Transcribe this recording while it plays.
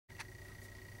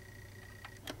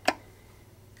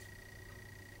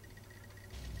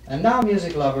And now,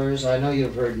 music lovers, I know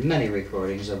you've heard many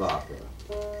recordings of opera.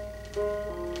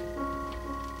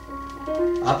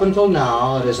 Up until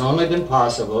now, it has only been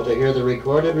possible to hear the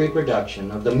recorded reproduction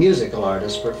of the musical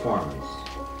artist's performance.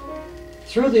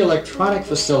 Through the electronic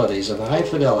facilities of high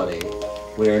fidelity,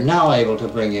 we are now able to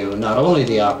bring you not only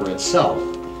the opera itself,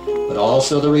 but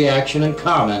also the reaction and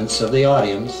comments of the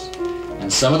audience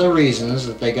and some of the reasons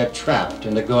that they got trapped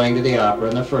into going to the opera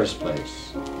in the first place.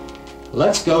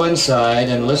 Let's go inside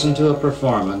and listen to a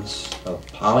performance of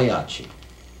Pal-Yat-Chee.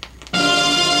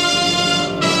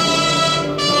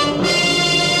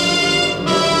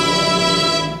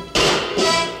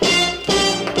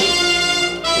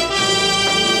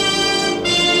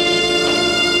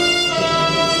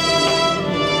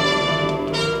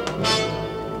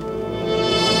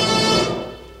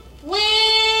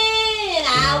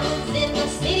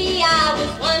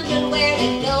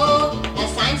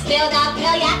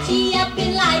 Pal-Yat-Chee up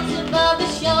in lights above the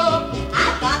show.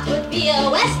 I thought 'twould be a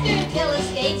western till the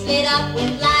skates lit up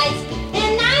with lights.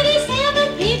 And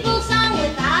 97 people sung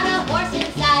without a horse in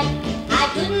sight. I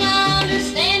couldn't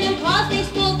understand them 'cause they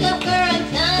spoke a foreign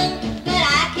tongue, but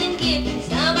I can give you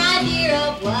some idea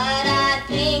of what I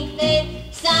think they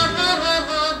sung.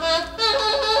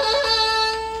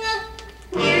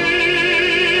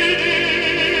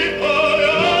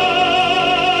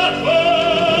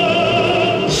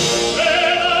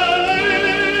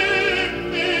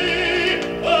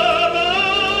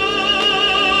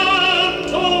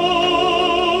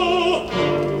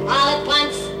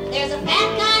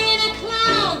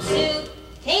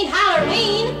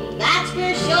 That's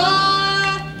for sure.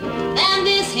 And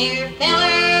this here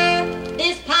feller,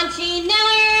 this punchy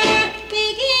neller,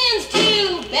 begins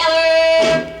to beller.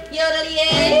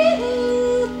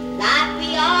 Yodeler, like we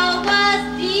all was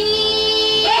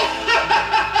be.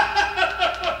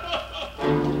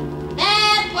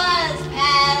 That was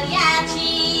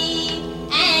Pal-Yat-Chee,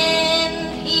 and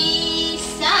he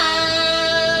sung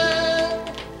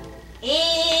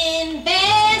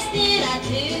invested a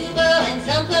tuba and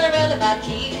some put a roll about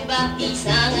Cuba. He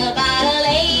sung about a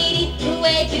lady who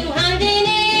weighed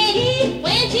 280.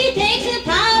 When she takes a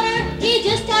powder, he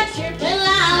just starts chirping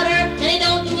louder, and he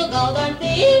don't do a goddamn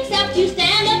thing except to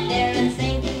stand up there and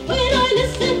sing. When I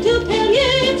listen to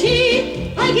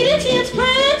Pal-Yat-Chee, I get itchy and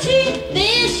scratchy.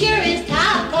 This sure is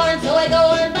top corn, so I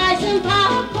go and buy some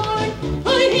popcorn. I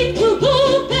hate to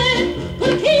go back, but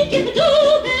I can't get the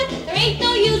dough back. There ain't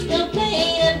no use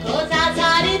complaining, 'cause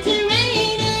outside it's raining.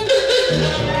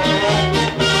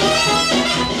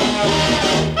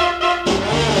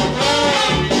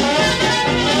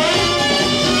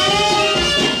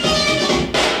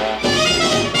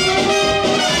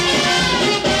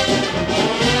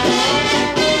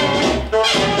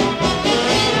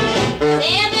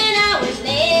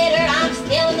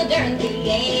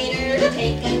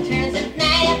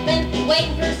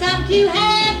 Waiting for something to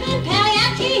happen.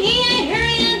 Pal-Yat-Chee, he ain't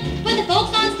hurrying, but the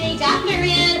folks on stage are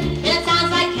flurrying, and it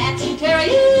sounds like cats and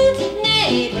terriers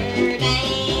neighbor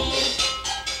dance.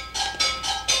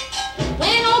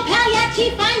 When old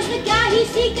Pal-Yat-Chee finds the guy he's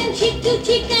seeking cheek to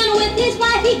cheek, and with his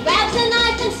wife he grabs a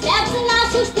knife and stabs the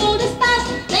louse who stole his spouse.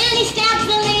 Then he stabs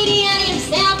the lady and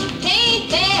himself. Ain't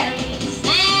very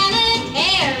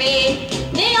sanitary.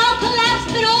 They all collapse,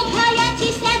 but old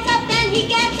Pal-Yat-Chee stands up and he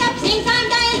gets up, sings, "I'm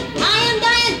dying, I am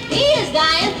dying, he is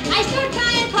dying. I start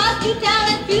crying 'cause to tell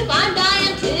the truth, I'm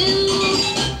dying too."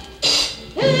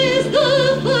 As the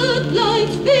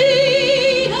footlights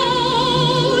fade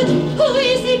out, we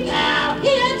see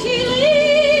Pal-Yat-Chee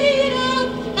lead out,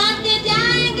 but the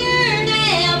dagger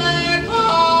never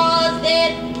caused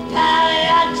it.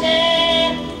 Pal-Yat-Chee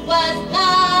was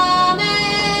numb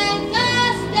and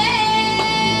exhausted.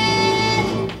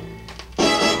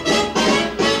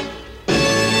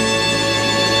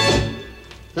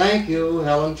 Thank you,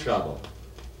 Helen Trouble.